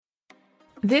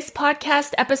This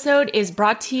podcast episode is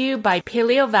brought to you by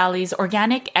Paleo Valley's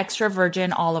organic extra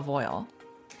virgin olive oil.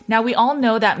 Now, we all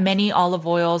know that many olive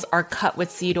oils are cut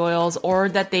with seed oils or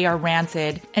that they are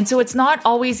rancid, and so it's not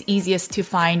always easiest to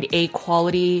find a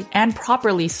quality and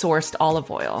properly sourced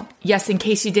olive oil. Yes, in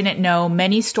case you didn't know,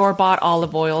 many store-bought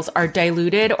olive oils are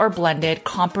diluted or blended,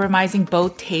 compromising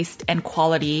both taste and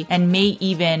quality, and may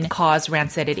even cause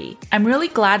rancidity. I'm really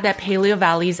glad that Paleo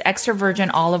Valley's extra virgin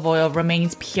olive oil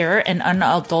remains pure and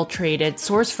unadulterated,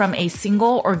 sourced from a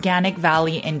single organic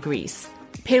valley in Greece.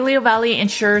 Paleo Valley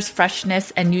ensures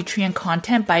freshness and nutrient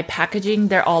content by packaging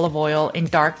their olive oil in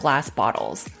dark glass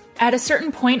bottles. At a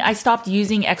certain point, I stopped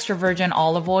using extra virgin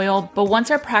olive oil, but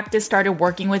once our practice started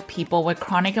working with people with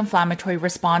chronic inflammatory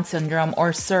response syndrome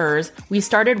or CIRS, we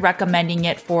started recommending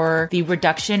it for the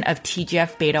reduction of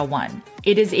TGF-beta 1.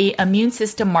 It is an immune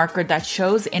system marker that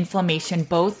shows inflammation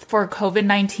both for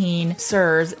COVID-19,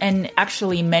 CIRS, and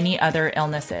actually many other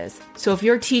illnesses. So if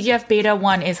your TGF-beta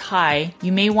 1 is high,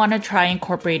 you may want to try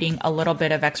incorporating a little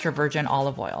bit of extra virgin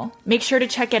olive oil. Make sure to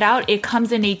check it out. It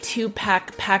comes in a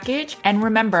 2-pack package. And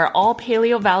remember, all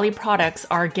Paleo Valley products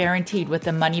are guaranteed with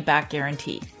a money-back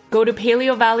guarantee. Go to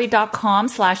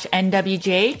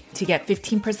paleovalley.com/NWJ to get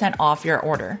 15% off your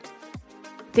order.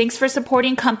 Thanks for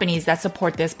supporting companies that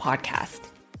support this podcast.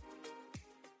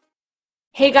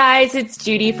 Hey guys, it's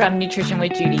Judy from Nutrition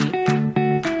with Judy.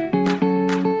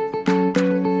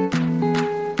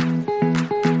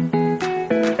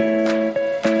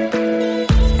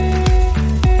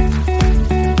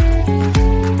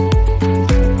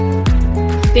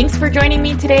 Thanks for joining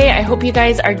me today. I hope you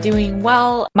guys are doing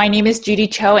well. My name is Judy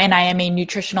Cho and I am a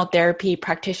nutritional therapy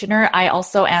practitioner. I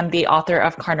also am the author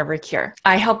of Carnivore Cure.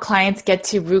 I help clients get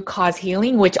to root cause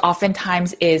healing, which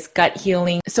oftentimes is gut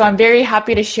healing. So I'm very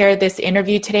happy to share this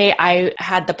interview today. I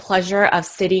had the pleasure of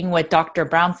sitting with Dr.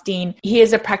 Brownstein. He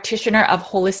is a practitioner of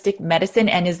holistic medicine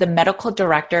and is the medical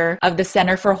director of the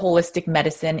Center for Holistic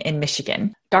Medicine in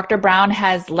Michigan. Dr. Brown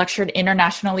has lectured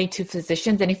internationally to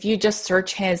physicians, and if you just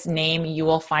search his name, you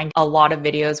will find a lot of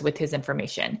videos with his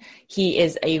information. He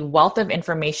is a wealth of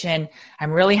information.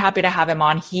 I'm really happy to have him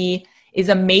on. He is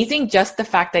amazing, just the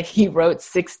fact that he wrote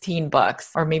 16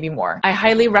 books or maybe more. I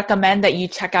highly recommend that you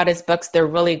check out his books. They're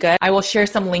really good. I will share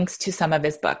some links to some of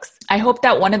his books. I hope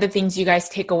that one of the things you guys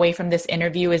take away from this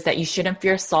interview is that you shouldn't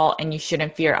fear salt and you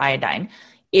shouldn't fear iodine.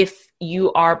 If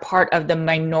you are part of the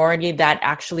minority that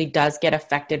actually does get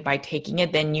affected by taking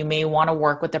it, then you may want to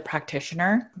work with a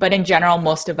practitioner. But in general,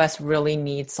 most of us really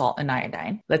need salt and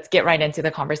iodine. Let's get right into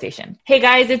the conversation. Hey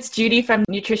guys, it's Judy from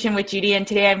Nutrition with Judy. And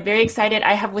today I'm very excited.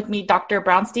 I have with me Dr.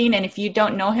 Brownstein. And if you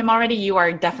don't know him already, you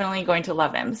are definitely going to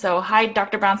love him. So hi,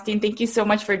 Dr. Brownstein. Thank you so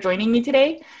much for joining me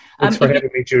today. Thanks for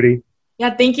having me, Judy.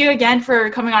 Yeah, thank you again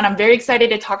for coming on. I'm very excited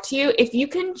to talk to you. If you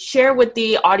can share with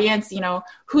the audience,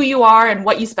 who you are and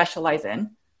what you specialize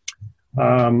in.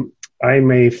 I'm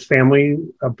a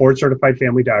board-certified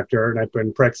family doctor, and I've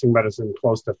been practicing medicine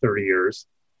close to 30 years.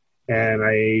 And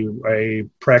I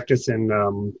practice in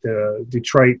the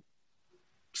Detroit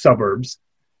suburbs,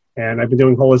 and I've been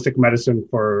doing holistic medicine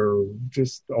for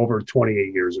just over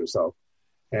 28 years or so.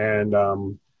 And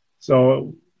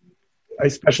so I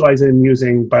specialize in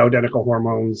using bioidentical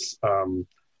hormones,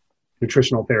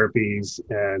 nutritional therapies,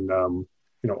 and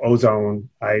ozone,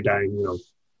 iodine.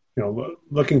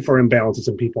 Looking for imbalances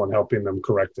in people and helping them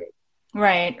correct it.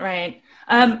 Right.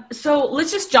 So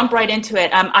let's just jump right into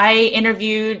it. I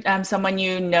interviewed someone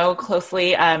you know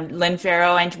closely, Lynn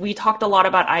Farrow, and we talked a lot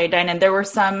about iodine, and there were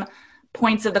some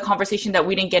points of the conversation that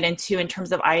we didn't get into in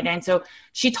terms of iodine. So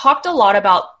she talked a lot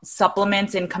about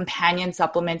supplements and companion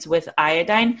supplements with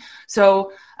iodine.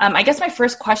 So I guess my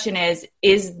first question is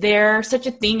there such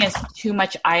a thing as too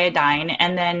much iodine?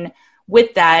 And then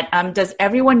with that, does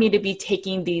everyone need to be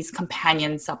taking these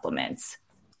companion supplements?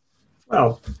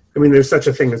 Well, there's such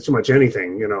a thing as too much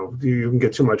anything. You can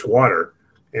get too much water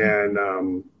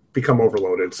and become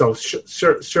overloaded. So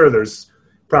sure, there's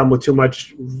problem with too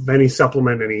much of any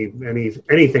supplement,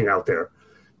 anything out there.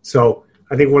 So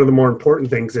I think one of the more important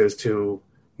things is to,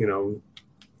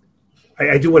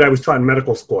 I do what I was taught in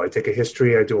medical school. I take a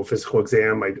history, I do a physical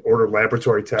exam, I order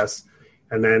laboratory tests,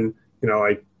 and then,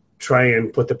 I try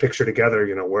and put the picture together,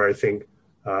 where I think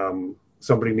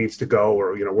somebody needs to go,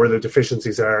 or, where the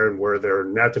deficiencies are and where they're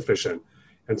not deficient.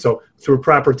 And so through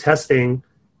proper testing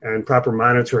and proper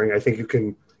monitoring, I think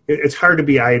it's hard to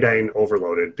be iodine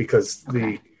overloaded because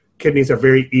the kidneys are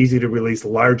very easy to release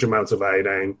large amounts of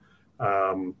iodine.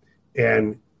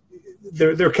 And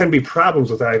there can be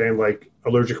problems with iodine, like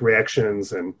allergic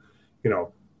reactions and, a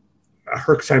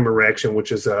Herxheimer reaction,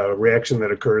 which is a reaction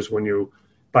that occurs when your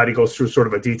body goes through sort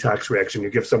of a detox reaction. You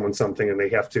give someone something and they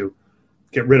have to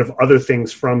get rid of other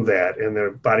things from that, and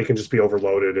their body can just be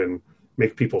overloaded and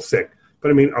make people sick.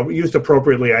 But I mean, used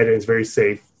appropriately, iodine is very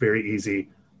safe, very easy.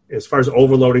 As far as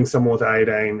overloading someone with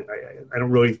iodine, I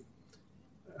don't really.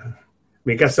 I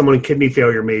mean, I guess someone in kidney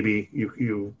failure, maybe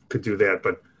you could do that,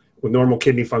 but with normal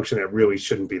kidney function, that really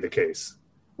shouldn't be the case.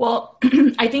 Well,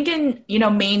 I think in,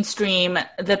 mainstream,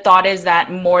 the thought is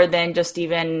that more than just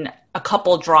even a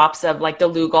couple drops of like the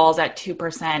Lugol's at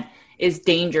 2% is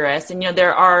dangerous. And,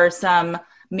 there are some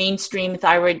mainstream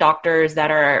thyroid doctors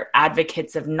that are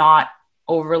advocates of not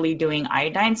overly doing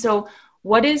iodine. So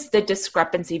what is the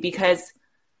discrepancy? Because,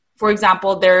 for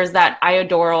example, there's that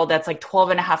Iodoral that's like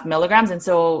 12.5 milligrams. And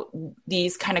so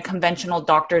these kind of conventional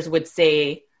doctors would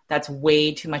say that's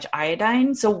way too much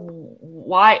iodine. So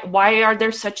why are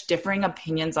there such differing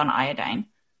opinions on iodine?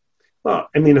 Well,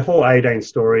 I mean, the whole iodine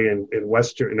story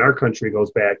in our country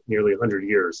goes back nearly 100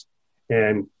 years.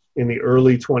 And in the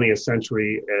early 20th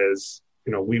century, as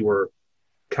we were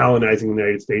colonizing the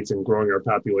United States and growing our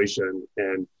population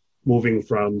and moving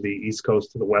from the East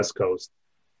Coast to the West Coast,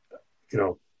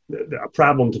 a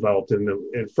problem developed, and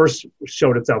it first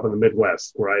showed itself in the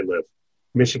Midwest, where I live.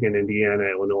 Michigan, Indiana,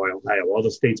 Illinois, Ohio, all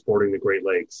the states bordering the Great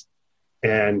Lakes,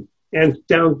 and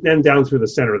down through the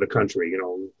center of the country,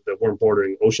 that weren't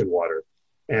bordering ocean water.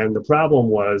 And the problem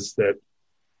was that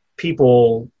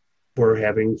people were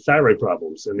having thyroid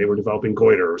problems, and they were developing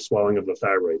goiter or swelling of the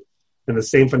thyroid. And the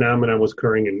same phenomenon was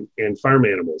occurring in farm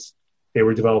animals. They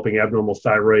were developing abnormal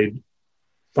thyroid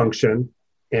function,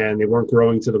 and they weren't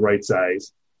growing to the right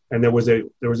size. And there was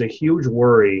a huge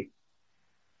worry,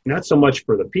 not so much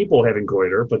for the people having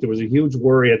goiter, but there was a huge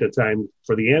worry at the time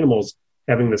for the animals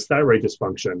having this thyroid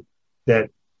dysfunction,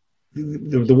 that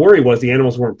the worry was the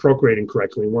animals weren't procreating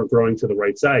correctly and weren't growing to the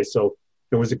right size. So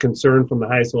there was a concern from the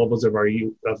highest levels of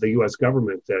the U.S.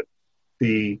 government that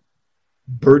the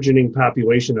burgeoning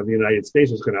population of the United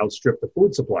States was going to outstrip the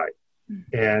food supply.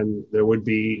 And there would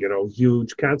be,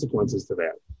 huge consequences to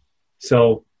that.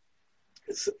 So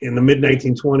in the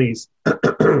mid-1920s,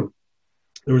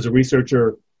 there was a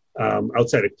researcher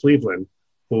outside of Cleveland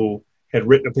who had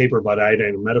written a paper about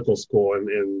iodine in medical school,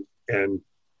 and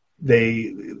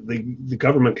the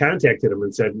government contacted him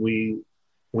and said, we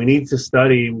need to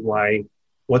study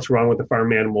what's wrong with the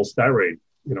farm animals' thyroid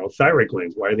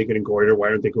glands. Why are they getting goiter? Why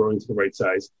aren't they growing to the right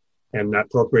size and not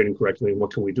procreating correctly? And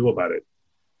what can we do about it?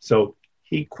 So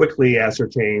he quickly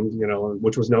ascertained,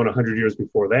 which was known 100 years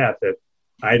before that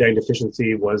iodine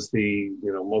deficiency was the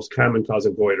most common cause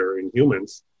of goiter in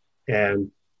humans. And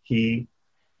he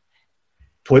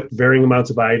put varying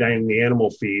amounts of iodine in the animal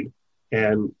feed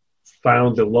and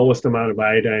found the lowest amount of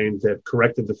iodine that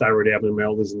corrected the thyroid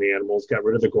abnormalities in the animals, got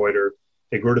rid of the goiter,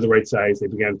 they grew to the right size, they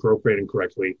began procreating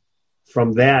correctly.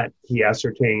 From that, he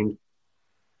ascertained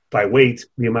by weight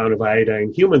the amount of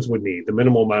iodine humans would need, the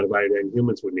minimal amount of iodine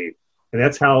humans would need. And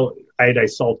that's how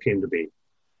iodized salt came to be.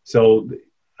 So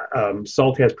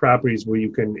salt has properties where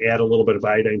you can add a little bit of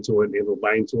iodine to it and it'll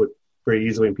bind to it very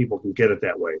easily, and people can get it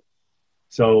that way.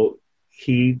 So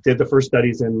he did the first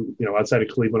studies outside of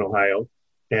Cleveland, Ohio,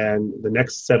 and the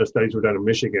next set of studies were done in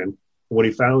Michigan. What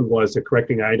he found was that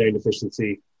correcting iodine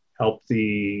deficiency helped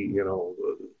the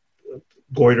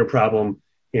goiter problem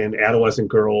in adolescent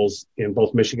girls in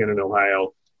both Michigan and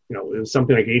Ohio. It was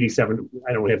something like 87.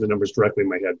 I don't have the numbers directly in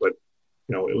my head, but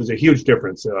it was a huge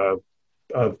difference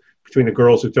of between the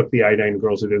girls who took the iodine and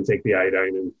girls who didn't take the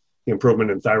iodine, and the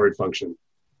improvement in thyroid function.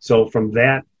 So from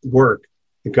that work,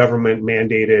 the government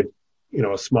mandated,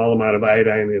 a small amount of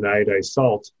iodine in iodized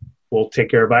salt will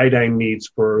take care of iodine needs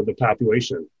for the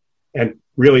population. And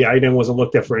really, iodine wasn't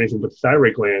looked at for anything but the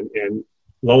thyroid gland. And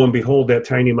lo and behold, that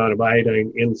tiny amount of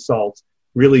iodine in salt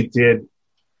really did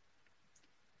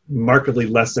markedly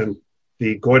lessen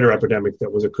the goiter epidemic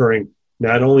that was occurring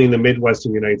not only in the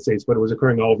Midwestern United States, but it was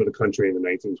occurring all over the country in the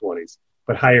 1920s,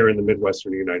 but higher in the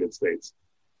Midwestern United States.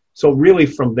 So really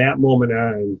from that moment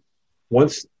on,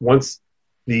 once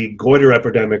the goiter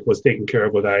epidemic was taken care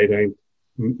of with iodine,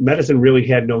 medicine really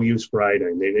had no use for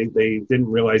iodine. They didn't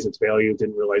realize its value,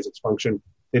 didn't realize its function.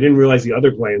 They didn't realize the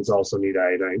other glands also need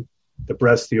iodine. The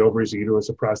breast, the ovaries, the uterus,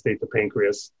 the prostate, the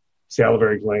pancreas,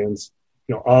 salivary glands,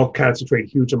 all concentrate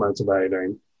huge amounts of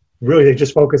iodine. Really, they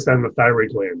just focused on the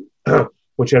thyroid gland,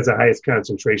 which has the highest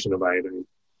concentration of iodine.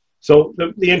 So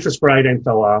the interest for iodine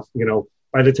fell off.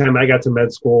 By the time I got to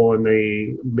med school in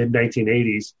the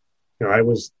mid-1980s, I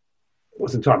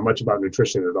wasn't taught much about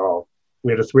nutrition at all.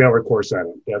 We had a 3-hour course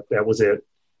on it. That was it.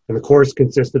 And the course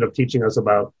consisted of teaching us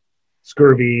about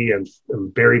scurvy and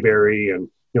beriberi and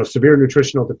severe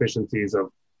nutritional deficiencies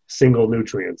of single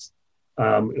nutrients.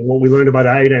 And what we learned about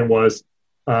iodine was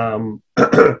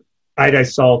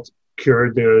iodized salt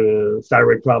cured the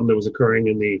thyroid problem that was occurring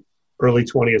in the early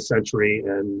 20th century.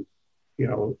 And,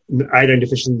 iodine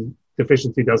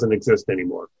deficiency doesn't exist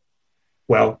anymore.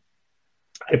 Well,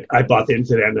 I bought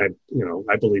into that, and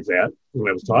I believe that when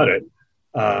I was taught it.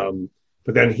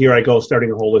 But then here I go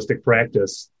starting a holistic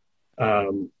practice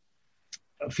a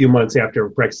few months after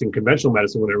practicing conventional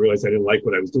medicine, when I realized I didn't like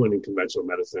what I was doing in conventional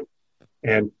medicine.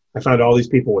 And I found all these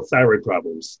people with thyroid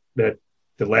problems that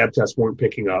the lab tests weren't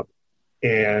picking up.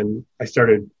 And I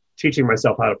started teaching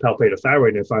myself how to palpate a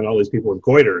thyroid, and I found all these people with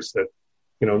goiters that,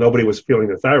 nobody was feeling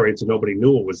the thyroid, so nobody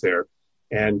knew it was there.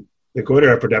 And the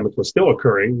goiter epidemic was still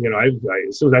occurring.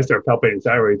 As soon as I started palpating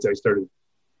thyroids, I started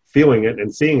feeling it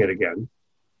and seeing it again.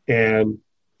 And,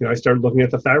 I started looking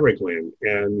at the thyroid gland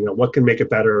and, what can make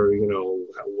it better?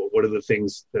 What are the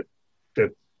things that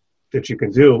you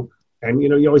can do? And,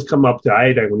 you always come up to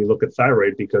iodine when you look at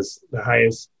thyroid, because the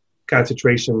highest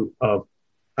concentration of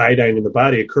iodine in the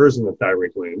body occurs in the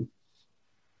thyroid gland.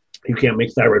 You can't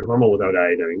make thyroid hormone without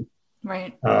iodine.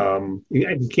 Right.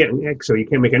 You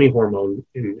can't make any hormone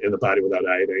in the body without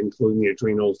iodine, including the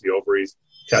adrenals, the ovaries,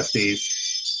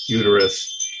 testes,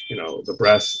 uterus, the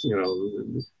breasts.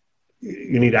 You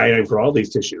need iodine for all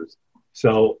these tissues.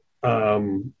 So,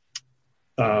 once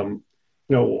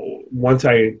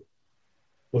I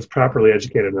was properly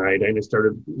educated on iodine, I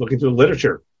started looking through the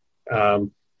literature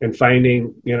and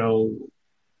finding,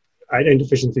 iodine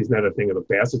deficiency is not a thing of the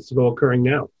past. It's still occurring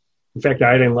now. In fact,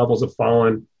 iodine levels have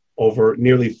fallen over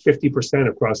nearly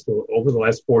 50% over the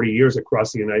last 40 years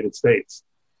across the United States.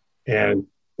 And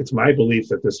it's my belief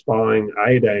that this falling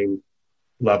iodine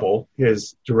level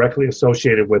is directly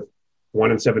associated with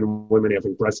 1 in 7 women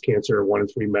having breast cancer, 1 in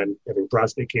 3 men having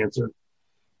prostate cancer,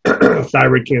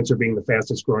 thyroid cancer being the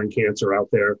fastest growing cancer out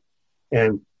there,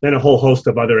 and then a whole host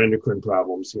of other endocrine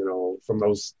problems, from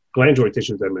those glandular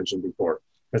tissues I mentioned before.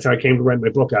 That's how I came to write my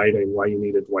book, Iodine, Why You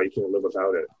Need It, Why You Can't Live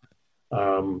Without It.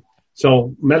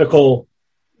 So medical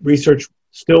research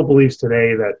still believes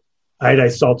today that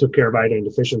iodized salt took care of iodine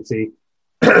deficiency.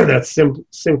 That's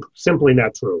simply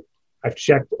not true. I've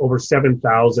checked over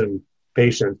 7,000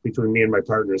 patients between me and my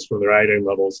partners for their iodine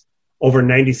levels. Over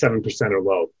 97% are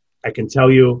low. I can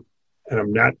tell you, and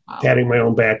I'm not patting my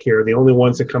own back here, the only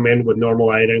ones that come in with normal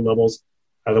iodine levels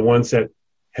are the ones that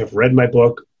have read my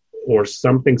book or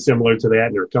something similar to that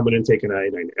and are coming in taking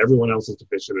iodine. Everyone else is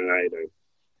deficient in iodine.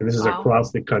 And this is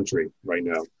across the country right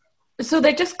now. So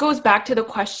that just goes back to the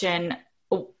question,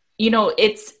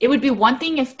 it would be one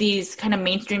thing if these kind of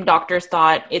mainstream doctors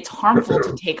thought it's harmful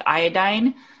to take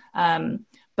iodine.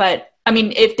 But I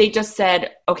mean, if they just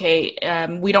said,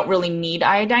 okay, we don't really need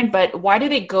iodine, but why do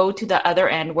they go to the other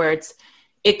end where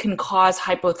it can cause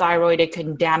hypothyroid, it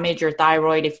can damage your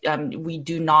thyroid if we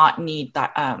do not need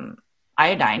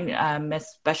iodine,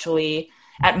 especially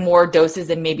at more doses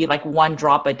than maybe like 1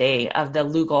 drop a day of the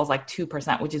Lugol is like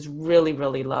 2%, which is really,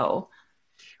 really low.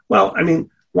 Well, I mean,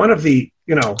 one of the,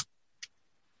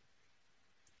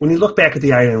 when you look back at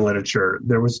the iodine literature,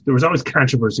 there was always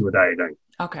controversy with iodine.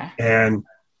 Okay. And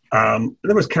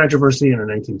there was controversy in the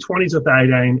 1920s with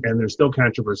iodine, and there's still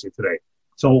controversy today.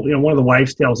 So, one of the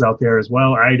wives' tales out there is,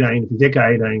 well, iodine, if you take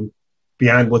iodine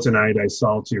beyond what's in iodized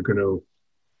salts, you're going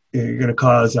to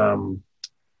cause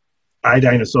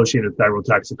iodine-associated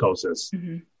thyrotoxicosis.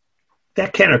 Mm-hmm.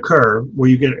 That can occur where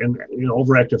you get an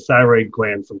overactive thyroid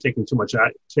gland from taking too much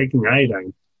taking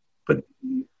iodine. But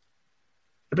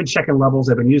I've been checking levels.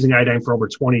 I've been using iodine for over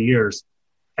 20 years.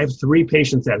 I have 3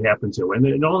 patients that happened to, and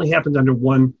it only happened under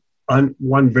one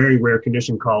very rare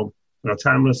condition called an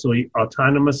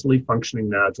autonomously functioning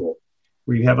nodule,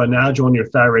 where you have a nodule in your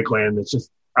thyroid gland that's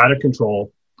just out of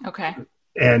control. Okay.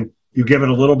 And you give it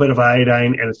a little bit of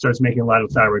iodine, and it starts making a lot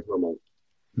of thyroid hormone.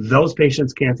 Those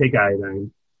patients can't take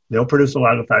iodine. They'll produce a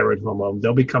lot of thyroid hormone.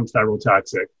 They'll become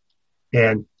thyrotoxic.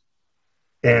 And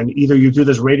either you do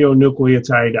this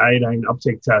radionucleotide iodine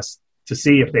uptake test to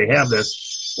see if they have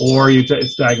this, or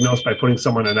it's diagnosed by putting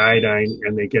someone on iodine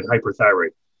and they get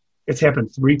hyperthyroid. It's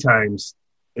happened 3 times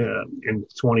in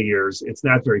 20 years. It's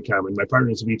not very common. My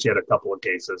partners have each had a couple of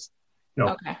cases.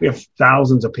 Okay. We have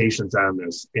thousands of patients on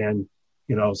this, and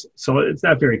so it's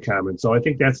not very common. So I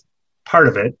think that's part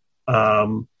of it.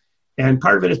 And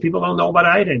part of it is people don't know about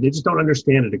iodine. They just don't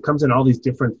understand it. It comes in all these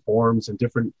different forms and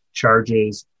different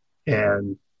charges.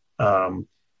 And,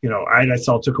 iodine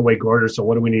salt took away goiter. So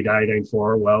what do we need iodine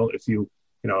for? Well, if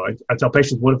I tell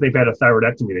patients, what if they've had a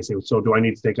thyroidectomy? They say, so do I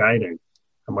need to take iodine?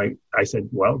 I said,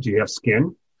 well, do you have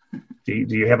skin? Do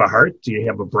you have a heart? Do you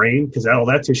have a brain? Because all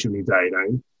that tissue needs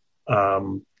iodine.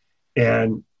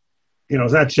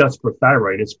 It's not just for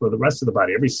thyroid, it's for the rest of the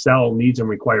body. Every cell needs and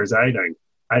requires iodine.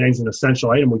 Iodine's an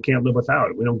essential item we can't live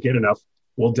without. We don't get enough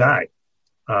will die.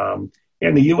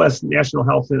 And the U.S. National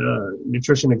Health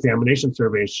Nutrition Examination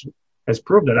Survey has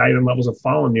proved that iodine levels have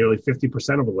fallen nearly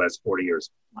 50% over the last 40 years.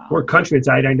 Wow. We're a country that's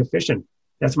iodine deficient.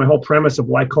 That's my whole premise of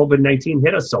why COVID-19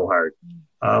 hit us so hard,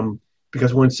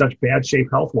 because we're in such bad shape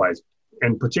health-wise,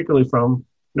 and particularly from,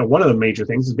 one of the major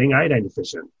things is being iodine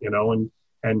deficient,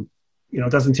 and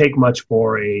it doesn't take much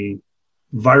for a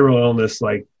viral illness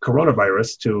like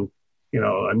coronavirus to,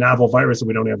 a novel virus that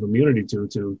we don't have immunity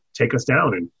to take us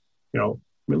down. And,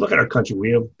 look at our country.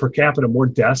 We have per capita more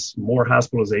deaths, more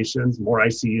hospitalizations, more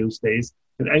ICU stays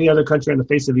than any other country on the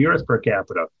face of the earth per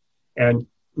capita. And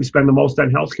we spend the most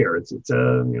on healthcare. It's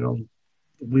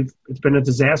been a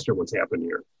disaster what's happened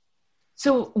here.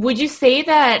 So would you say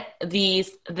that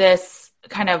this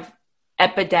kind of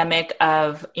epidemic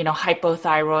of,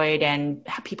 hypothyroid and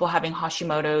people having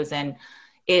Hashimoto's and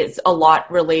is a lot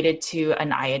related to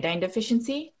an iodine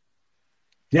deficiency?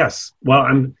 Yes.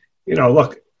 Well,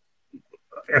 look,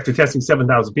 after testing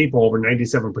 7,000 people, over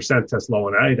 97% test low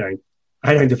in iodine.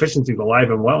 Iodine deficiency is alive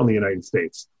and well in the United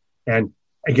States. And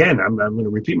again, I'm going to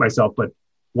repeat myself, but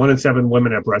 1 in 7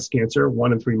 women have breast cancer,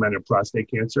 1 in 3 men have prostate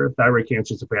cancer. Thyroid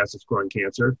cancer is the fastest growing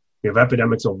cancer. We have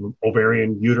epidemics of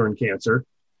ovarian, uterine cancer.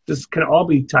 This can all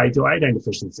be tied to iodine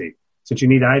deficiency, since you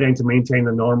need iodine to maintain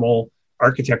the normal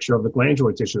architecture of the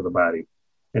glandular tissue of the body.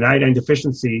 And iodine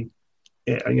deficiency,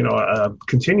 a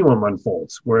continuum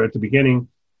unfolds, where at the beginning,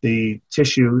 the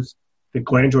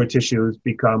glandular tissues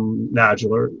become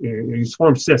nodular. You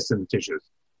form cysts in the tissues.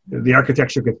 The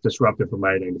architecture gets disrupted from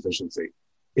iodine deficiency.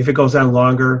 If it goes on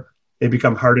longer, they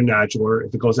become hard and nodular.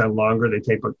 If it goes on longer, they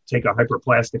take a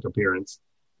hyperplastic appearance,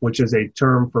 which is a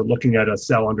term for looking at a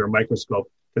cell under a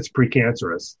microscope that's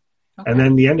precancerous. Okay. And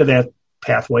then the end of that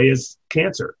pathway is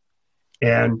cancer.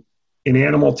 And in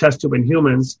animal test tube in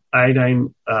humans,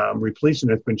 iodine repletion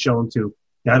has been shown to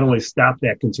not only stop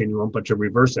that continuum, but to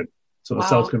reverse it so the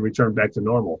cells can return back to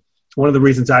normal. It's one of the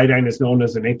reasons iodine is known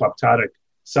as an apoptotic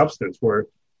substance, where if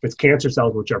it's cancer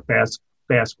cells, which are fast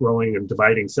growing and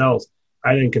dividing cells,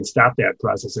 iodine can stop that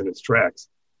process in its tracks.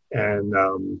 And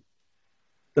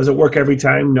does it work every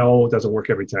time? No, it doesn't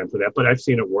work every time for that, but I've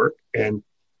seen it work. And,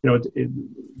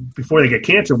 before they get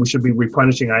cancer, we should be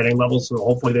replenishing iodine levels so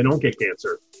hopefully they don't get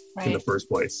cancer in the first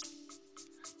place.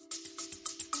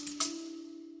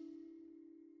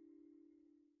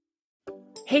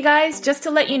 Hey guys, just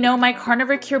to let you know, my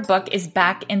Carnivore Cure book is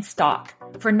back in stock.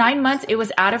 For 9 months, it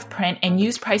was out of print and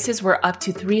used prices were up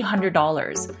to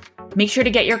 $300. Make sure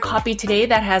to get your copy today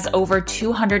that has over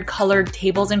 200 colored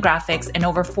tables and graphics and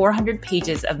over 400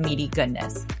 pages of meaty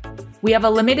goodness. We have a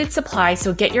limited supply,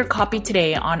 so get your copy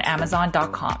today on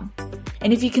Amazon.com.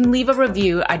 And if you can leave a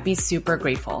review, I'd be super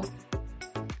grateful.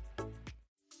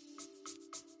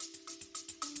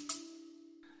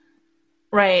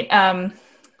 Right.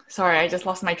 Sorry, I just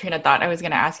lost my train of thought. I was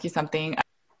going to ask you something.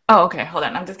 Oh, okay. Hold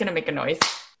on. I'm just going to make a noise.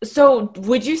 So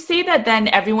would you say that then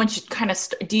everyone should kind of,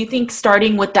 do you think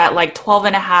starting with that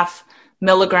 12.5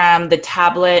 milligram, the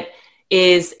tablet,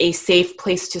 is a safe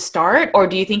place to start? Or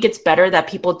do you think it's better that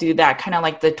people do that kind of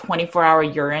like the 24-hour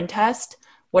urine test?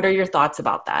 What are your thoughts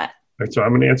about that? All right, so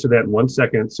I'm going to answer that in 1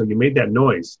 second. So you made that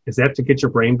noise. Is that to get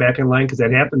your brain back in line? Because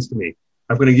that happens to me.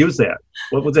 I'm going to use that.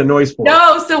 What was that noise for?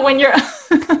 No, so when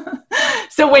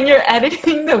you're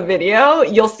editing the video,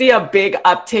 you'll see a big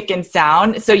uptick in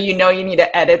sound. So you need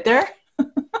to edit there.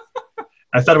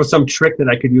 I thought it was some trick that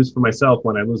I could use for myself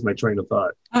when I lose my train of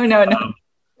thought. Oh, no.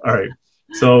 All right.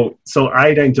 So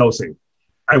iodine dosing.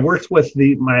 I worked with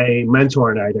my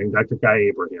mentor in iodine, Dr. Guy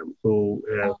Abraham, who,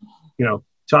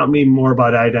 taught me more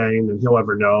about iodine than he'll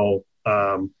ever know.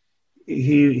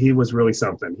 He was really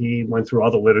something. He went through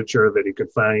all the literature that he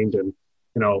could find and,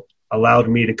 allowed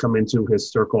me to come into his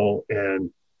circle.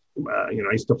 And, I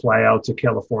used to fly out to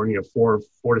California 4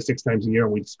 to 6 times a year,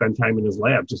 and we'd spend time in his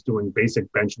lab just doing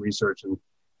basic bench research and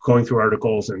going through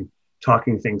articles and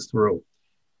talking things through.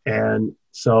 And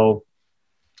so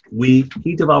he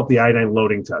developed the iodine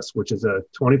loading test, which is a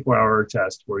 24-hour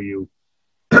test where you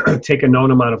take a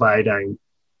known amount of iodine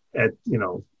at,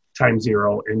 time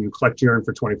zero, and you collect urine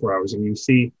for 24 hours, and you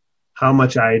see how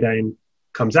much iodine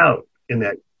comes out in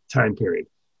that time period.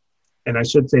 And I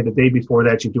should say the day before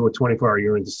that, you do a 24-hour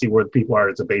urine to see where the people are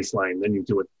as a baseline. Then you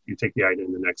take the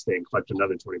iodine the next day and collect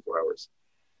another 24 hours.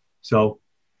 So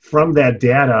from that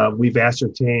data, we've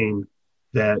ascertained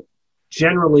that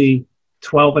generally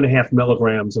 12.5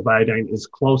 milligrams of iodine is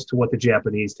close to what the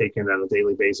Japanese take in on a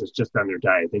daily basis just on their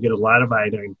diet. They get a lot of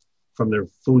iodine from their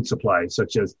food supply,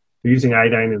 such as they're using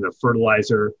iodine in their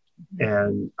fertilizer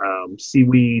and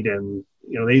seaweed, and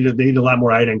they eat a lot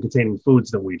more iodine containing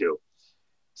foods than we do.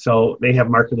 So they have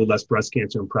markedly less breast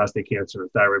cancer and prostate cancer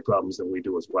and thyroid problems than we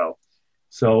do as well.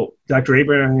 So Dr.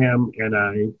 Abraham and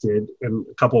I did, and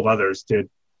a couple of others did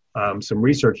some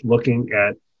research looking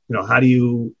at, how do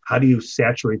you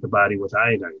saturate the body with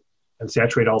iodine and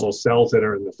saturate all those cells that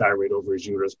are in the thyroid, ovaries,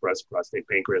 uterus, breast, prostate,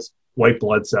 pancreas, white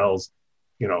blood cells,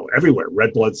 everywhere,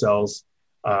 red blood cells,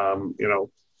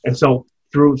 and so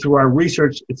through our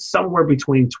research, it's somewhere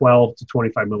between 12 to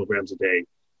 25 milligrams a day,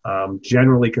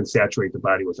 generally can saturate the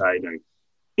body with iodine.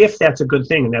 If that's a good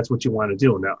thing and that's what you want to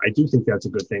do. Now, I do think that's a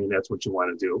good thing and that's what you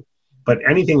want to do. But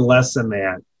anything less than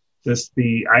that,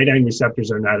 the iodine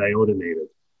receptors are not iodinated.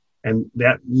 And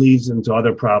that leads into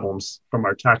other problems from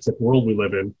our toxic world we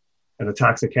live in, and the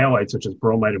toxic halides such as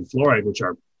bromide and fluoride, which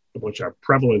are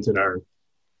prevalent in our,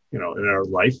 in our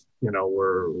life.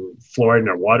 We're fluoride in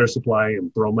our water supply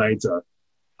and bromides.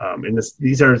 And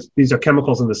these are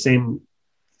chemicals in the same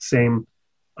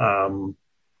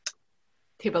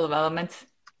table of elements.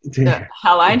 The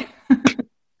halide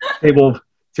table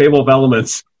of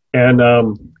elements, and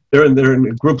they're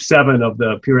in group 7 of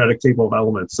the periodic table of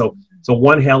elements. So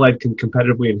one halide can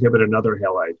competitively inhibit another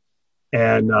halide,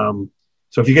 and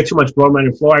so if you get too much bromide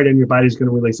and fluoride in your body's going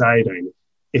to release iodine.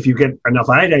 If you get enough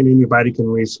iodine in your body, can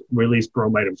release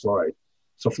bromide and fluoride.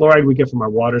 So fluoride we get from our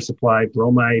water supply.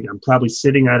 Bromide, I'm probably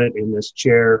sitting on it in this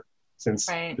chair since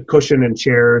the cushion and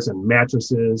chairs and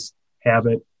mattresses have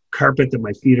it. Carpet that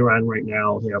my feet are on right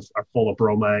now are full of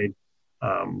bromide.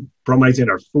 Bromide's in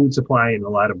our food supply and a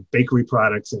lot of bakery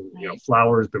products, and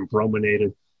flour has been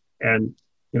brominated. And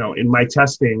in my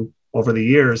testing over the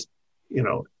years,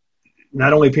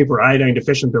 not only people are iodine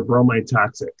deficient, they're bromide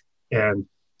toxic. And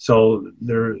so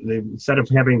they instead of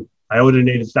having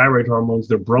iodinated thyroid hormones,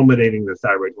 they're brominating the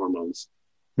thyroid hormones.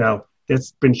 Now,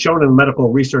 it's been shown in medical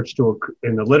research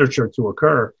in the literature to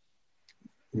occur.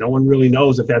 No one really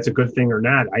knows if that's a good thing or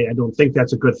not. I don't think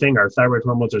that's a good thing. Our thyroid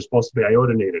hormones are supposed to be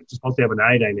iodinated. It's supposed to have an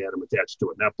iodine atom attached to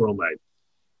it, not bromide.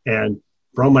 And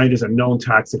bromide is a known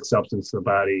toxic substance to the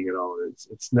body.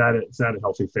 It's not a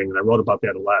healthy thing. And I wrote about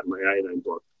that a lot in my iodine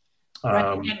book.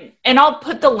 And I'll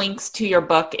put the links to your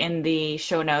book in the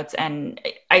show notes. And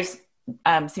I've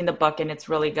seen the book, and it's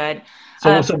really good.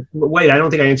 So wait, I don't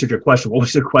think I answered your question. What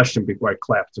was your question before I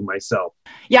clapped to myself?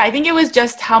 Yeah, I think it was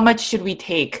just how much should we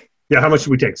take? Yeah, how much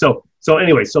should we take? So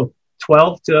anyway,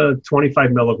 12 to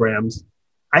 25 milligrams.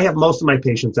 I have most of my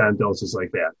patients on doses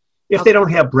like that. If they don't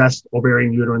have breast,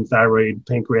 ovarian, uterine, thyroid,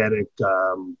 pancreatic,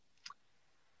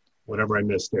 whatever I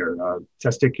missed there,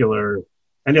 testicular,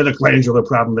 any other glandular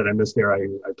problem that I missed there, I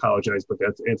apologize, but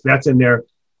if that's in there,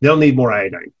 they'll need more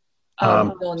iodine.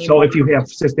 So if you have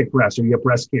cystic breast, or you have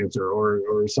breast cancer,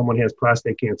 or someone has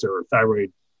prostate cancer or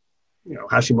thyroid,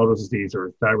 Hashimoto's disease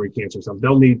or thyroid cancer or something,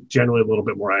 they'll need generally a little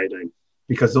bit more iodine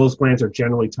because those glands are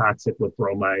generally toxic with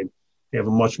bromide. They have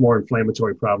a much more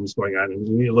inflammatory problems going on, and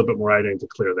you need a little bit more iodine to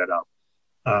clear that up.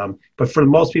 But for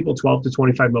most people, 12 to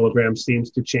 25 milligrams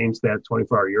seems to change that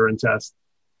 24-hour urine test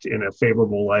in a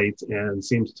favorable light, and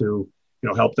seems to,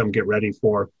 help them get ready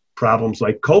for problems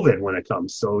like COVID when it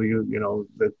comes. So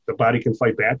the body can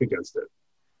fight back against it.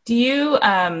 Do you,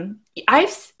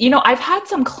 I've had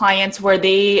some clients where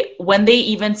when they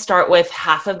even start with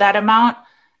half of that amount,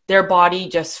 their body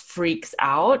just freaks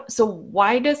out. So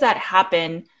why does that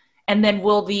happen? And then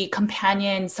will the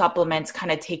companion supplements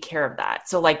kind of take care of that?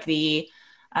 So like the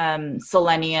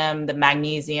selenium, the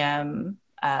magnesium,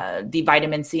 the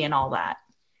vitamin C and all that.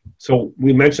 So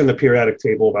we mentioned the periodic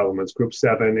table of elements. Group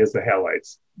 7 is the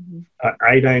halides.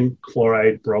 Iodine,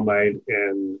 chloride, bromide,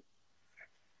 and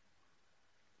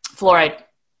fluoride.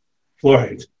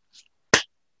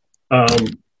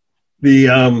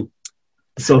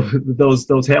 So those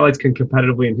halides can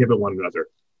competitively inhibit one another.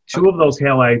 Two of those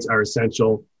halides are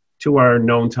essential to our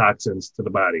known toxins to the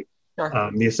body.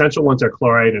 Sure. The essential ones are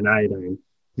chloride and iodine.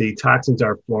 The toxins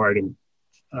are iodine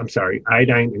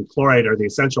and chloride are the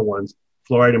essential ones.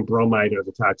 Fluoride and bromide are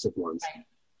the toxic ones. Right.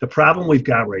 The problem we've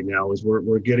got right now is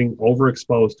we're getting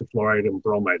overexposed to fluoride and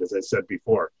bromide, as I said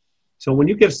before. So when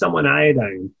you give someone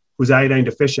iodine who's iodine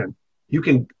deficient, you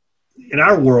can, in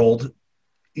our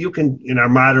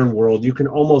modern world, you can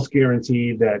almost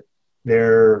guarantee that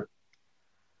they're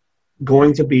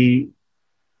going to be,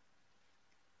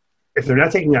 if they're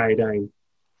not taking iodine,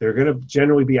 they're going to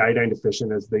generally be iodine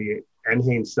deficient, as the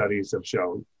NHANES studies have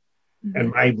shown, and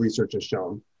my research has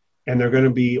shown, and they're going to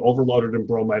be overloaded in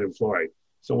bromide and fluoride.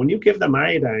 So when you give them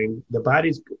iodine, the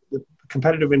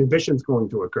competitive inhibition is going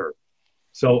to occur.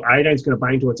 So iodine is going to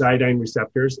bind to its iodine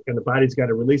receptors, and the body's got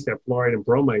to release that fluoride and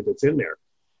bromide that's in there.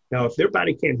 Now, if their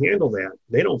body can't handle that,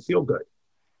 they don't feel good.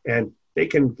 And they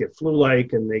can get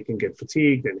flu-like, and they can get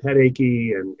fatigued and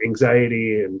headachy and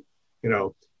anxiety, and You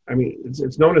know, I mean,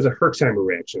 it's known as a Herxheimer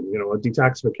reaction, you know, a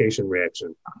detoxification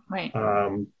reaction. Right.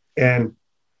 And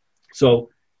so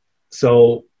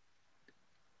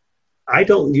I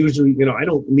don't usually, you know, I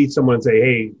don't meet someone and say,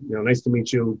 hey, you know, nice to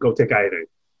meet you, go take iodine.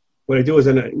 What I do is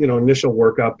initial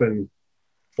workup and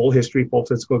full history, full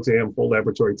physical exam, full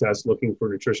laboratory test, looking for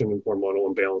nutrition and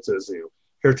hormonal imbalances, you know,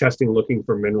 hair testing, looking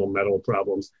for mineral metal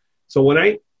problems. So when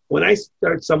I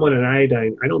start someone on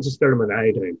iodine, I don't just start them on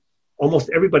iodine. Almost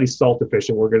everybody's salt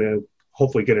deficient. We're going to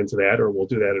hopefully get into that, or we'll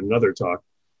do that in another talk.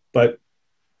 But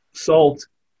salt,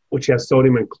 which has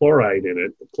sodium and chloride in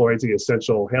it, chloride's the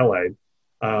essential halide,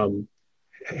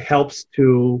 helps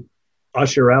to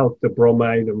usher out the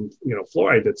bromide and, you know,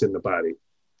 fluoride that's in the body.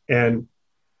 And,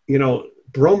 you know,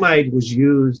 bromide was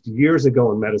used years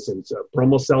ago in medicine. So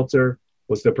bromoseltzer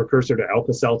was the precursor to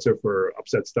Alka-Seltzer for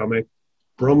upset stomach.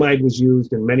 Bromide was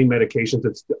used in many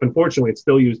medications. Unfortunately, it's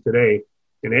still used today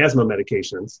in asthma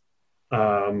medications.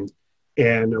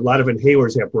 And a lot of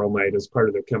inhalers have bromide as part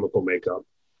of their chemical makeup.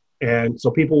 And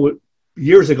so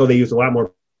years ago, they used a lot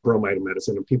more bromide in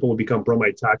medicine, and people would become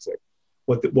bromide toxic.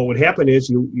 What would happen is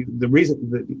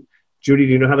Judy,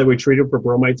 do you know how they were treated for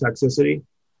bromide toxicity?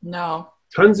 No.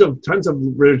 Tons of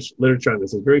literature on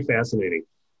this. It's very fascinating.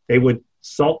 They would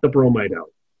salt the bromide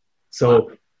out.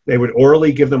 So they would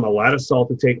orally give them a lot of salt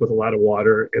to take with a lot of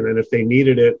water. And then if they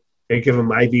needed it, they'd give them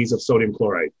IVs of sodium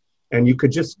chloride. And you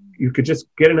could just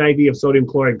get an IV of sodium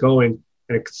chloride going,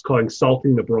 and it's called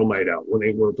salting the bromide out when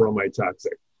they were bromide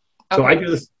toxic. Okay. So I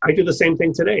do the same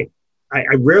thing today.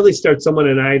 I rarely start someone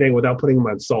on iodine without putting them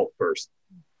on salt first,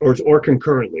 or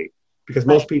concurrently, because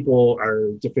most people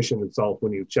are deficient in salt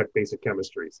when you check basic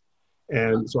chemistries.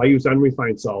 And so I use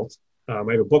unrefined salt. I have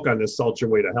a book on this, Salt Your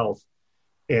Way to Health.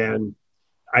 And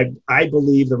I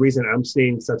believe the reason I'm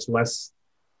seeing such less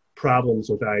problems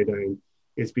with iodine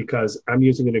is because I'm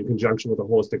using it in conjunction with a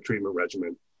holistic treatment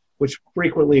regimen, which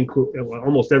frequently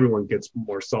almost everyone gets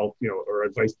more salt, you know, or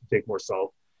advice to take more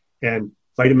salt, and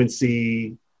vitamin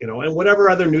C, you know, and whatever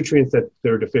other nutrients that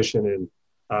they're deficient in.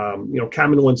 You know,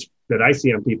 common ones that I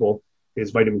see on people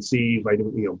is vitamin C,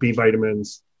 B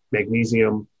vitamins,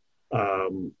 magnesium.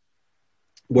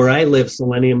 Where I live,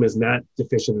 selenium is not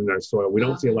deficient in our soil. We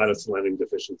don't see a lot of selenium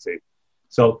deficiency.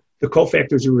 So the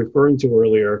cofactors you're referring to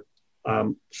earlier,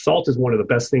 salt is one of the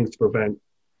best things to prevent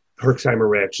Herxheimer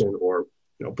reaction or,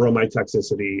 you know, bromide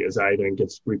toxicity as iodine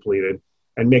gets repleted.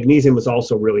 And magnesium is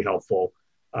also really helpful,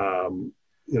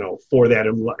 you know, for that.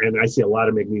 And I see a lot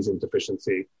of magnesium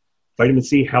deficiency. Vitamin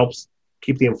C helps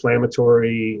keep the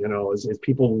inflammatory, you know, as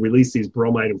people release these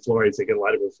bromide and fluorides, they get a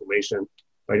lot of inflammation.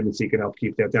 Vitamin C can help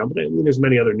keep that down. But I mean, there's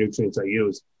many other nutrients I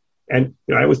use. And,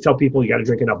 you know, I always tell people you got to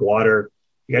drink enough water.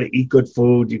 You got to eat good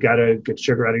food. You got to get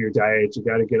sugar out of your diet. You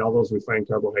got to get all those refined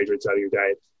carbohydrates out of your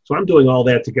diet. So I'm doing all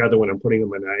that together when I'm putting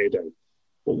them on iodine.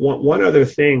 But one other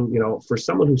thing, you know, for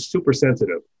someone who's super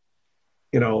sensitive,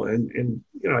 you know, and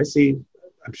you know,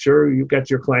 I'm sure you've got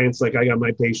your clients like I got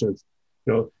my patients,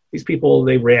 you know, these people,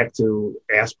 they react to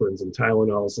aspirins and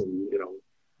Tylenols, and, you know,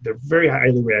 they're very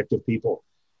highly reactive people.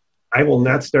 I will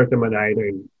not start them on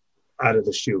iodine out of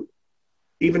the chute.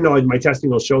 Even though my testing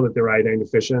will show that they're iodine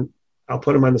deficient, I'll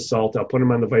put them on the salt, I'll put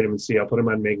them on the vitamin C, I'll put them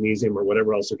on magnesium or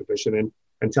whatever else they're deficient in,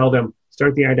 and tell them,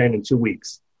 start the iodine in 2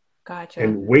 weeks. Gotcha.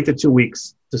 And wait the 2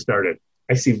 weeks to start it.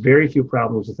 I see very few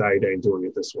problems with iodine doing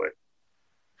it this way.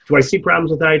 Do I see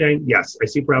problems with iodine? Yes, I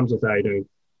see problems with iodine.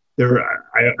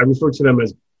 I refer to them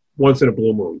as once in a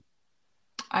blue moon.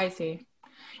 I see.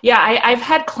 Yeah, I've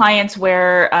had clients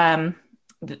where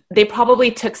they probably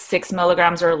took 6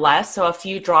 milligrams or less, so a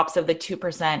few drops of the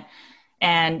 2%,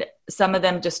 and some of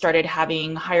them just started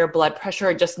having higher blood pressure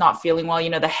or just not feeling well, you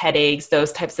know, the headaches,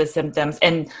 those types of symptoms.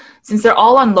 And since they're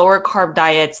all on lower carb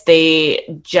diets,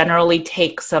 they generally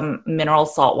take some mineral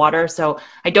salt water. So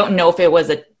I don't know if it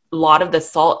was a lot of the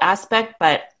salt aspect,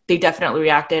 but they definitely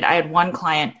reacted. I had one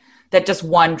client that just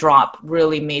one drop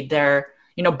really made their,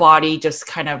 you know, body just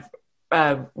kind of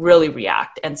really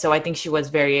react. And so I think she was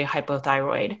very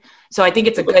hypothyroid. So I think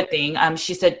it's a good thing.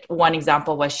 She said one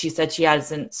example was she said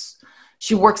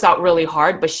she works out really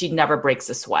hard, but she never breaks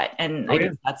a sweat. And I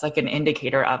think that's like an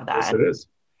indicator of that. Yes, it is.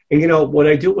 And, you know, what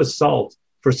I do with salt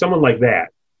for someone like that,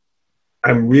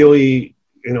 I'm really,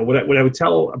 you know, what I would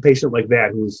tell a patient like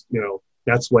that who's, you know,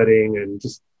 not sweating and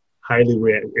just highly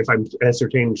reactive, if I'm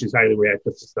ascertaining she's highly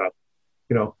reactive to stuff,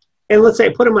 you know, and let's say I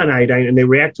put them on iodine and they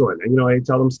react to it. And, you know, I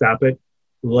tell them, stop it.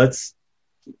 Let's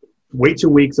wait 2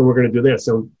 weeks and we're going to do this.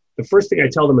 So the first thing I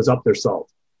tell them is up their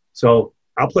salt. So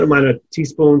I'll put them on a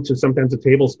teaspoon to sometimes a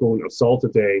tablespoon of salt a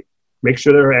day, make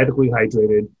sure they're adequately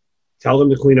hydrated, tell them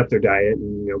to clean up their diet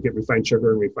and, you know, get refined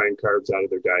sugar and refined carbs out of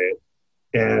their diet.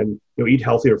 and eat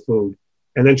healthier food,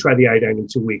 and then try the iodine in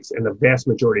 2 weeks. And the vast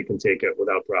majority can take it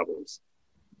without problems.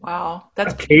 Wow.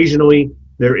 That's occasionally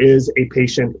there is a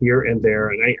patient here and there,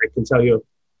 and I can tell you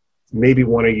maybe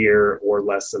one a year or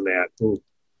less than that who,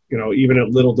 even at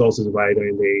little doses of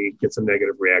iodine, they get some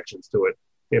negative reactions to it.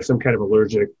 They have some kind of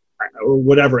allergic or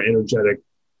whatever energetic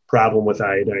problem with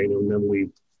iodine, and then we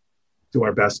do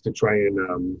our best to try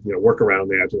and work around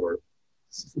that or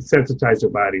sensitize their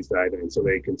bodies to iodine so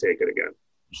they can take it again.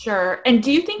 Sure. And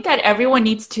do you think that everyone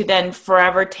needs to then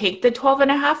forever take the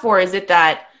 12.5, or is it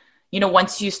that,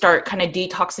 once you start kind of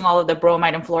detoxing all of the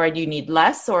bromide and fluoride, you need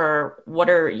less, or what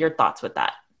are your thoughts with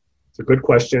that? It's a good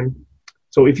question.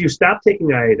 So if you stop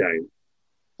taking iodine,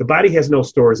 the body has no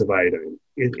stores of iodine.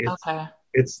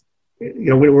 It's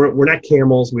we're not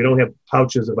camels. We don't have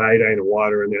pouches of iodine and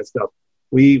water and that stuff.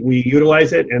 We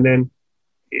utilize it, and then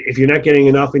if you're not getting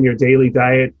enough in your daily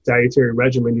dietary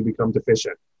regimen, you become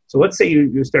deficient. So let's say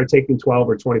you start taking 12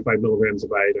 or 25 milligrams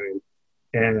of iodine,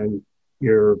 and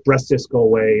your breast cysts go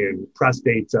away, and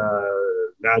prostate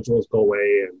nodules go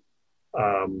away,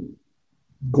 and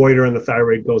goiter in the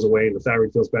thyroid goes away, and the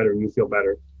thyroid feels better, and you feel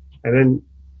better. And then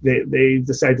they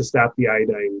decide to stop the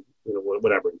iodine,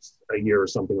 whatever, it's a year or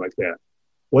something like that.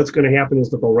 What's going to happen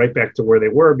is they'll go right back to where they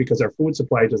were because our food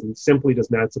supply does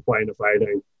not supply enough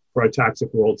iodine for our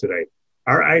toxic world today.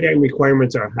 Our iodine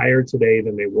requirements are higher today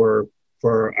than they were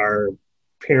for our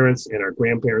parents and our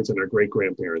grandparents and our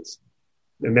great-grandparents.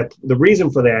 And that the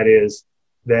reason for that is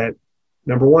that,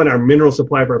 number one, our mineral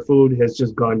supply of our food has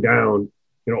just gone down,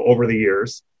 over the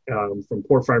years from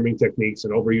poor farming techniques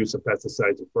and overuse of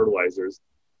pesticides and fertilizers.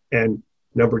 And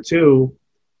number two,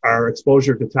 our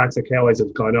exposure to toxic halides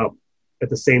has gone up at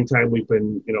the same time we've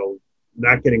been,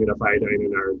 not getting enough iodine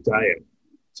in our diet.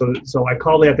 So I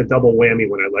call that the double whammy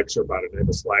when I lecture about it. I have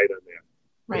a slide on that.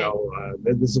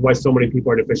 Right. This is why so many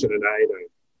people are deficient in iodine,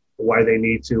 why they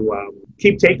need to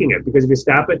keep taking it. Because if you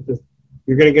stop it,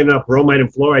 you're going to get enough bromide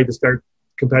and fluoride to start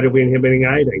competitively inhibiting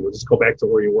iodine. You'll just go back to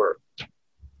where you were.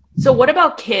 So what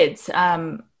about kids?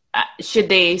 Should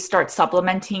they start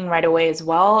supplementing right away as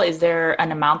well? Is there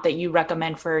an amount that you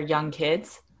recommend for young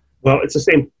kids? Well, it's the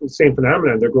same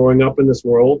phenomenon. They're growing up in this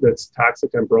world that's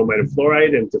toxic on bromide and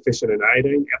fluoride and deficient in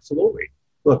iodine. Absolutely.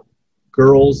 Look,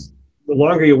 girls, the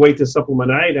longer you wait to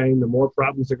supplement iodine, the more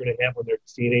problems they're going to have when they're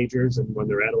teenagers and when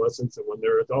they're adolescents and when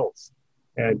they're adults.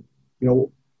 And,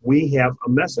 we have a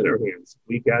mess in our hands.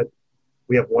 We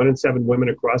have 1 in 7 women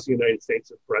across the United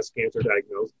States with breast cancer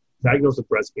diagnosed with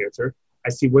breast cancer. I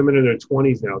see women in their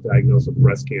 20s now diagnosed with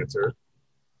breast cancer.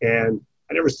 And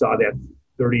I never saw that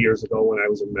 30 years ago when I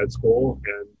was in med school.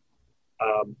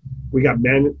 And we got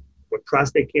men with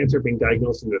prostate cancer being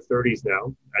diagnosed in their 30s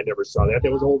now. I never saw that.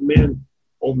 That was old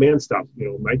man stuff,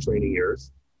 in my training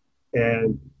years.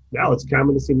 And now it's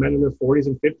common to see men in their 40s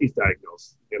and 50s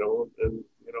diagnosed, and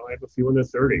I have a few in their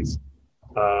 30s.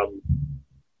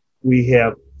 We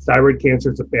have thyroid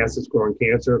cancer. It's the fastest growing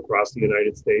cancer across the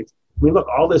United States. I mean, look,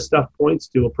 all this stuff points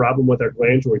to a problem with our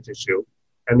glandular tissue,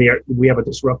 and we have a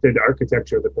disrupted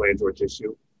architecture of the glandular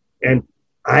tissue. And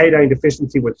iodine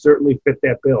deficiency would certainly fit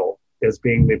that bill as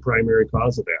being the primary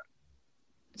cause of that.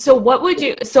 So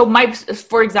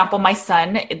for example, my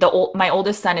son, my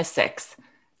oldest son is 6.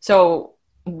 So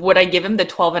would I give him the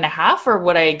 12.5, or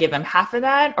would I give him half of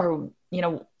that, or,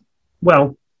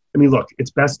 Well, I mean, look,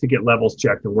 it's best to get levels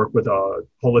checked and work with a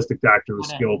holistic doctor who's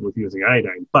skilled with using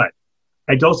iodine, but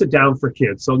I dose it down for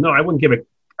kids. So no, I wouldn't give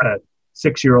a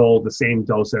 6-year-old the same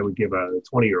dose I would give a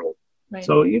 20-year-old. Right.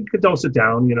 So you could dose it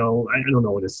down, I don't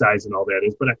know what his size and all that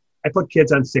is, but I put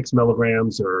kids on 6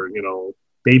 milligrams or,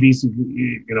 babies,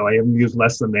 I haven't used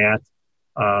less than that.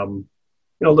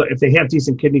 If they have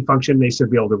decent kidney function, they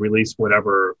should be able to release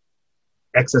whatever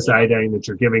excess iodine that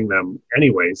you're giving them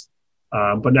anyways.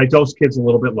 But I dose kids a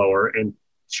little bit lower, and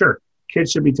sure,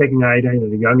 kids should be taking iodine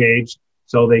at a young age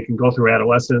so they can go through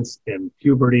adolescence and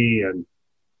puberty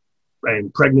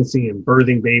and pregnancy and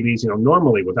birthing babies,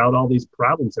 normally without all these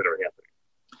problems that are happening.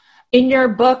 In your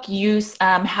book, you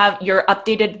have your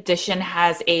updated edition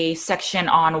has a section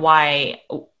on why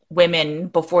women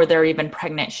before they're even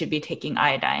pregnant should be taking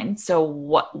iodine. So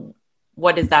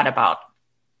what is that about?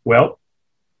 Well,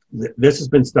 this has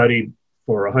been studied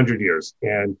for 100 years,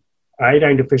 and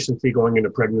iodine deficiency going into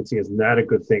pregnancy is not a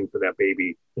good thing for that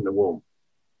baby in the womb.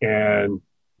 And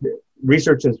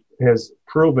research has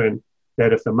proven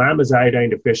that if the mom is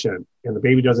iodine deficient and the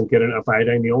baby doesn't get enough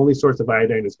iodine, the only source of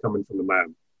iodine is coming from the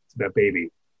mom to that baby.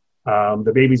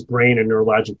 The baby's brain and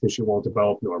neurologic tissue won't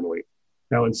develop normally.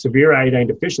 Now, in severe iodine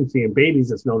deficiency in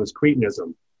babies, it's known as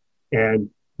cretinism. And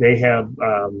they have,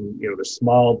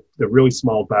 they're really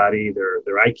small body, their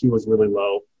IQ is really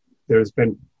low. there's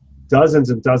been dozens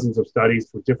and dozens of studies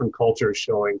from different cultures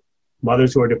showing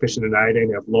mothers who are deficient in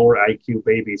iodine have lower IQ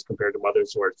babies compared to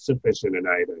mothers who are sufficient in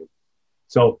iodine.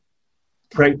 So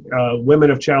women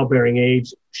of childbearing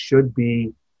age should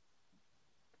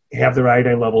have their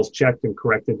iodine levels checked and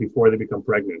corrected before they become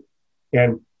pregnant.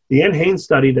 And the NHANES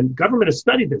study, the government has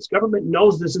studied this. Government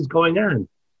knows this is going on.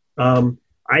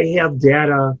 I have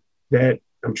data that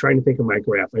I'm trying to think of my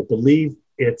graph. I believe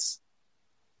it's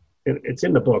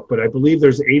in the book, but I believe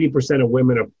there's 80% of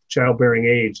women of childbearing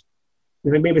age.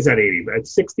 Maybe it's not 80, but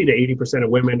it's 60 to 80% of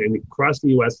women across the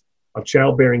U.S. of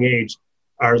childbearing age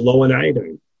are low in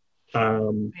iodine.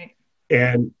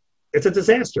 And it's a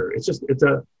disaster.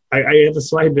 I have a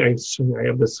slide. I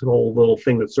have this whole little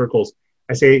thing that circles.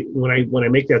 I say, when I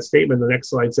make that statement, the next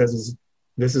slide says,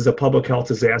 this is a public health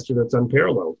disaster that's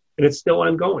unparalleled, and it's still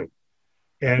ongoing.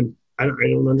 And I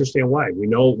don't understand why. We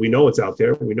know it's out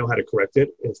there. We know how to correct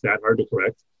it. It's not hard to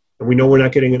correct. And we know we're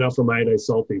not getting enough from iodized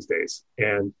salt these days.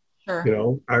 And,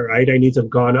 our iodine needs have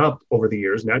gone up over the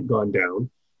years, not gone down.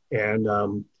 And,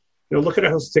 look at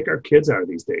how sick our kids are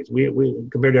these days. We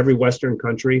compared to every Western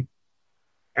country,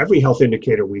 every health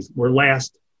indicator, we're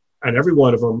last on every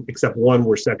one of them, except one,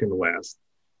 we're second to last.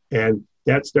 And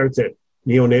that starts at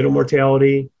neonatal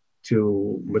mortality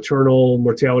to maternal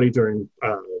mortality during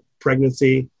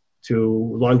pregnancy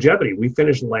to longevity. We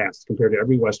finished last compared to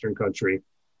every Western country.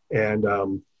 And,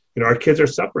 our kids are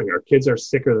suffering. Our kids are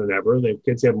sicker than ever.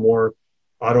 Kids have more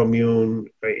autoimmune,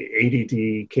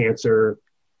 ADD, cancer,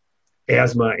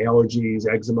 asthma,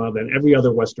 allergies, eczema than every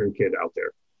other Western kid out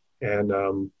there.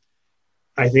 And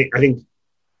I think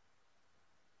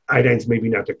iodine's maybe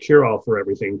not the cure-all for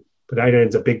everything, but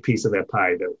iodine's a big piece of that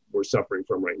pie that we're suffering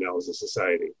from right now as a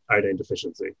society, iodine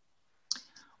deficiency.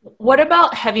 What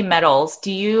about heavy metals?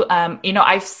 Do you,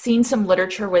 I've seen some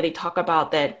literature where they talk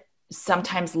about that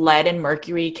sometimes lead and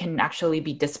mercury can actually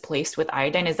be displaced with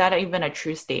iodine. Is that even a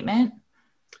true statement?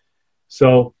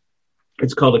 So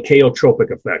it's called a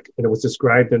chaotropic effect, and it was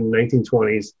described in the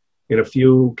 1920s in a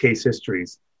few case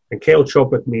histories. And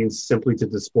chaotropic means simply to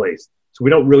displace. So we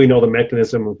don't really know the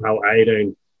mechanism of how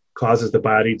iodine causes the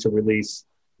body to release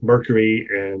mercury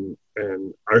and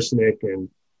arsenic and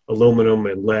aluminum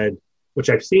and lead, which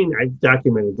I've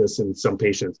documented this in some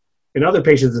patients. In other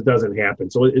patients, it doesn't happen.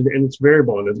 So, and it's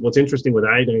variable. And what's interesting with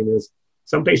iodine is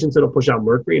some patients it'll push out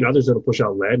mercury, and others it'll push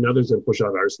out lead, and others it'll push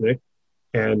out arsenic.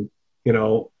 And,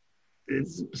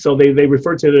 so they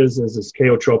refer to it as this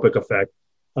chaotropic effect.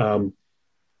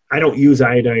 I don't use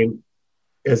iodine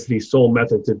as the sole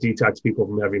method to detox people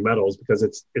from heavy metals because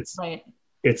it's right.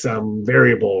 It's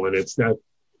variable, and it's not.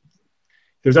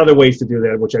 There's other ways to do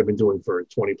that, which I've been doing for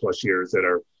 20 plus years that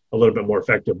are a little bit more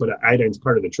effective. But iodine's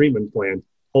part of the treatment plan,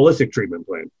 holistic treatment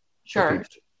plan. Sure.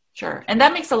 And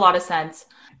that makes a lot of sense.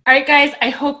 All right, guys,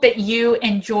 I hope that you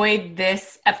enjoyed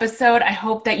this episode. I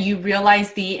hope that you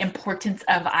realize the importance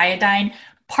of iodine.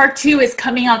 Part 2 is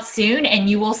coming out soon, and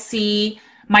you will see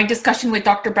my discussion with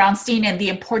Dr. Brownstein and the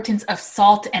importance of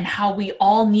salt and how we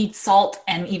all need salt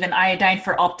and even iodine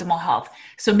for optimal health.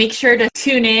 So make sure to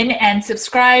tune in and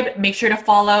subscribe. Make sure to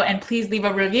follow, and please leave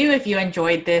a review if you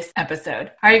enjoyed this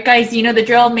episode. All right, guys, you know the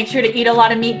drill. Make sure to eat a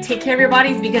lot of meat. Take care of your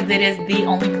bodies because it is the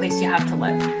only place you have to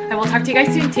live. I will talk to you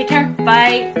guys soon. Take care.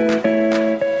 Bye.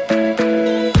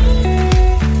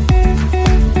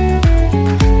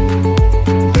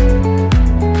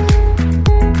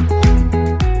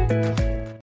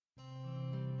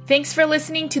 Thanks for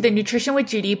listening to the Nutrition with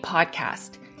Judy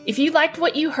podcast. If you liked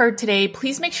what you heard today,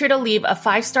 please make sure to leave a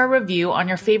 5-star review on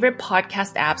your favorite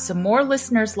podcast app so more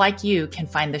listeners like you can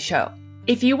find the show.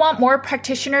 If you want more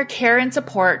practitioner care and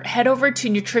support, head over to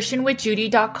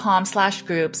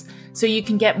nutritionwithjudy.com/groups so you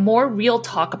can get more real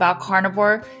talk about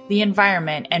carnivore, the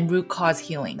environment, and root cause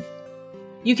healing.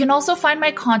 You can also find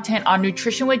my content on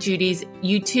Nutrition with Judy's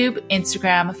YouTube,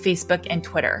 Instagram, Facebook, and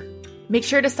Twitter. Make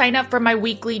sure to sign up for my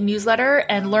weekly newsletter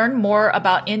and learn more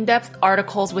about in-depth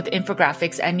articles with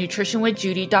infographics at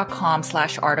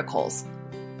nutritionwithjudy.com/articles.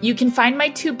 You can find my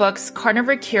 2 books,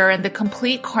 Carnivore Cure and The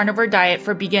Complete Carnivore Diet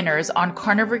for Beginners, on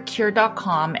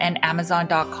carnivorecure.com and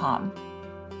amazon.com.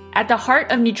 At the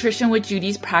heart of Nutrition with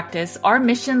Judy's practice, our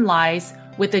mission lies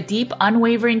with a deep,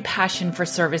 unwavering passion for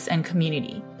service and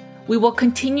community. We will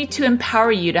continue to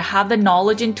empower you to have the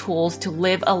knowledge and tools to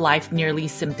live a life nearly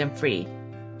symptom-free,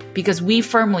 because we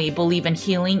firmly believe in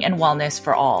healing and wellness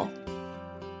for all.